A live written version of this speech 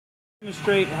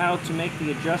Demonstrate how to make the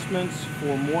adjustments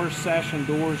for Morse, Sash, and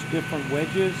doors different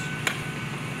wedges.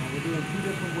 We're doing two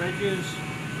different wedges.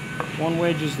 One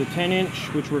wedge is the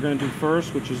 10-inch, which we're going to do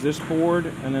first, which is this board,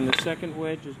 and then the second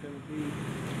wedge is going to be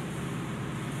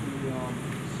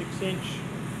the 6-inch,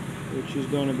 which is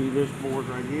going to be this board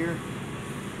right here.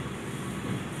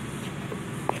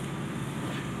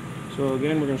 So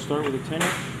again, we're going to start with a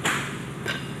 10-inch.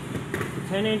 The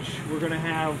 10-inch, we're going to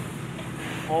have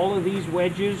all of these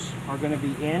wedges are going to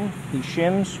be in, these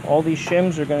shims, all these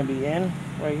shims are going to be in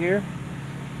right here.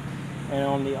 And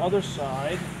on the other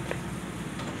side,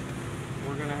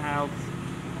 we're going to have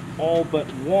all but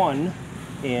one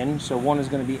in, so one is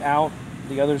going to be out,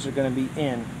 the others are going to be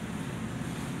in.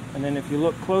 And then if you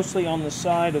look closely on the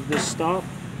side of this stop,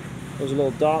 there's a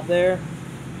little dot there.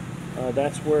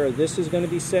 That's where this is going to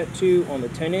be set to on the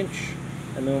 10-inch.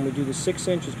 And then when we do the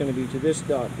 6-inch, it's going to be to this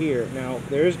dot here. Now,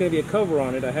 there is going to be a cover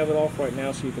on it. I have it off right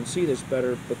now so you can see this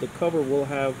better, but the cover will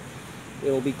have,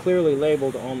 it'll be clearly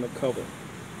labeled on the cover.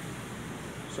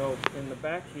 So, in the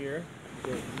back here,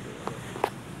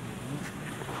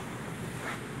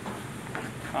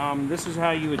 this is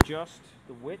how you adjust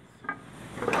the width.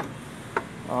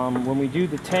 When we do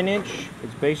the 10-inch,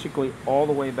 it's basically all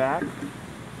the way back.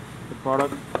 The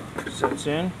product sets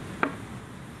in.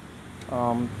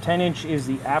 10-inch is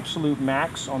the absolute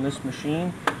max on this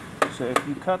machine. So if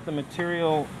you cut the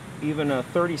material even a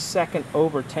 32nd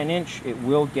over 10-inch, it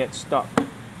will get stuck.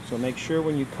 So make sure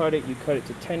when you cut it to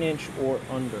 10-inch or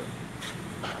under.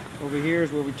 Over here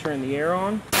is where we turn the air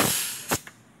on.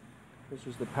 This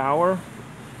is the power.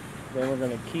 Then we're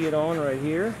going to key it on right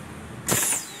here.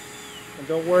 And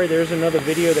don't worry, there's another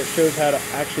video that shows how to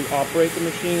actually operate the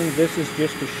machine. This is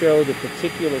just to show the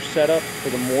particular setup for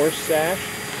the Morse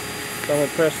Sash. So I'm going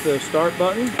to press the start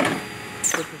button,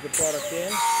 pushes the product in.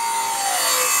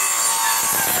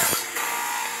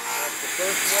 That's the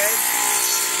first wedge.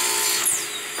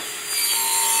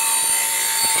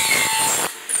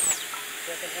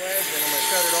 Second wedge, then I'm going to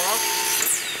shut it off.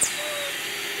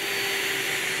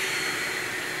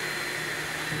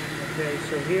 Okay,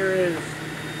 so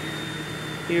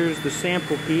here's the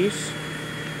sample piece.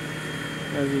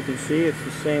 As you can see, it's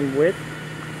the same width.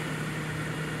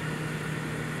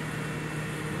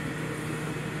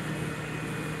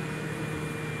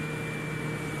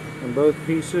 And both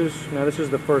pieces, now this is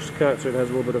the first cut, so it has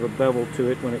a little bit of a bevel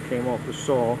to it when it came off the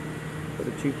saw, but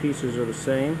the two pieces are the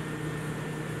same,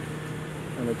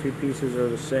 and the two pieces are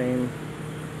the same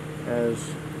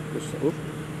as the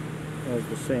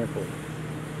sample.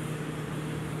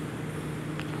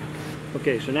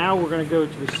 Okay, so now we're going to go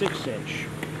to the 6-inch.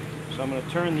 So I'm going to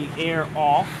turn the air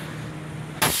off,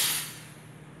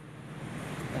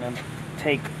 and I'm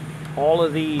take all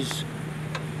of these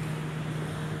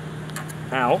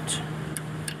out,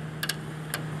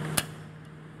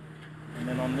 and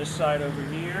then on this side over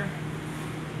here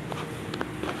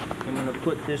I'm going to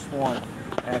put this one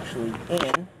actually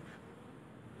in,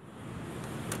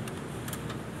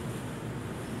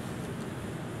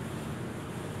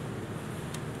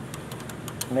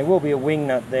 and there will be a wing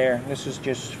nut there. This is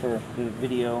just for the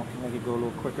video, make it go a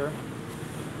little quicker.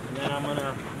 And then I'm going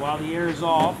to, while the air is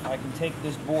off, I can take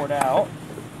this board out.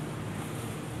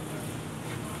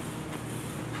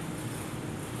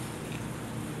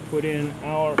 Put in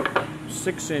our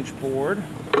 6-inch board.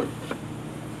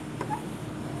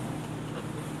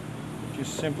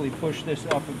 Just simply push this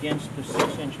up against the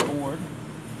 6-inch board.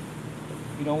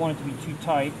 You don't want it to be too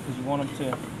tight because you want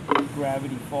them to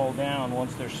gravity fall down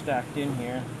once they're stacked in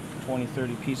here,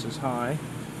 20-30 pieces high.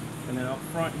 And then up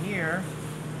front here,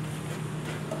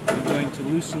 I'm going to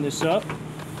loosen this up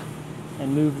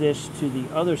and move this to the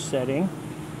other setting.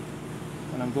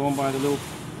 And I'm going by the little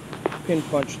pin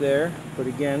punch there, but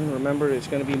again, remember it's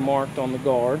going to be marked on the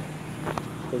guard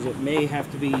because it may have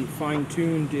to be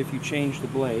fine-tuned if you change the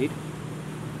blade.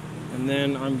 And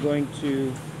then I'm going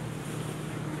to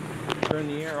turn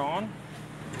the air on,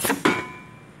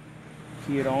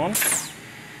 key it on, and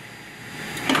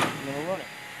then we'll run it.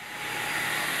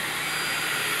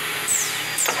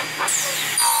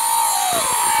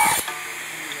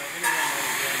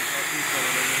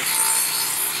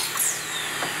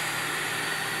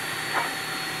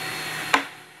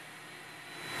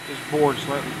 This board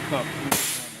slightly cupped.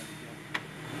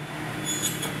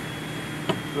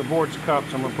 The board's cupped,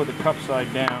 so I'm going to put the cup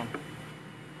side down.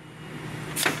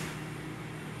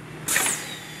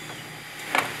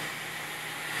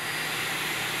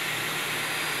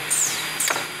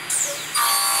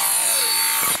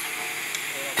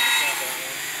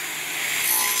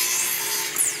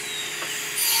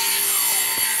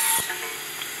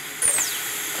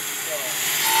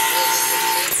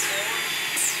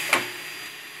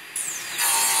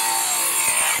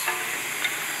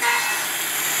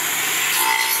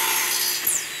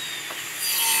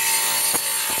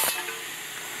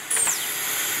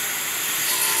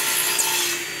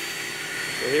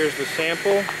 Here's the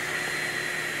sample.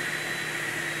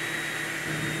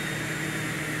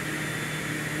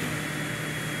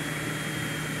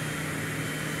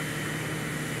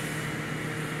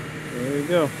 There you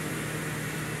go.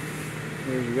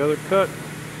 Here's the other cut.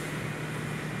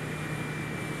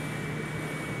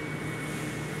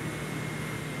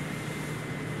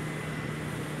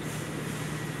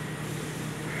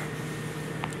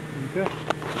 Okay.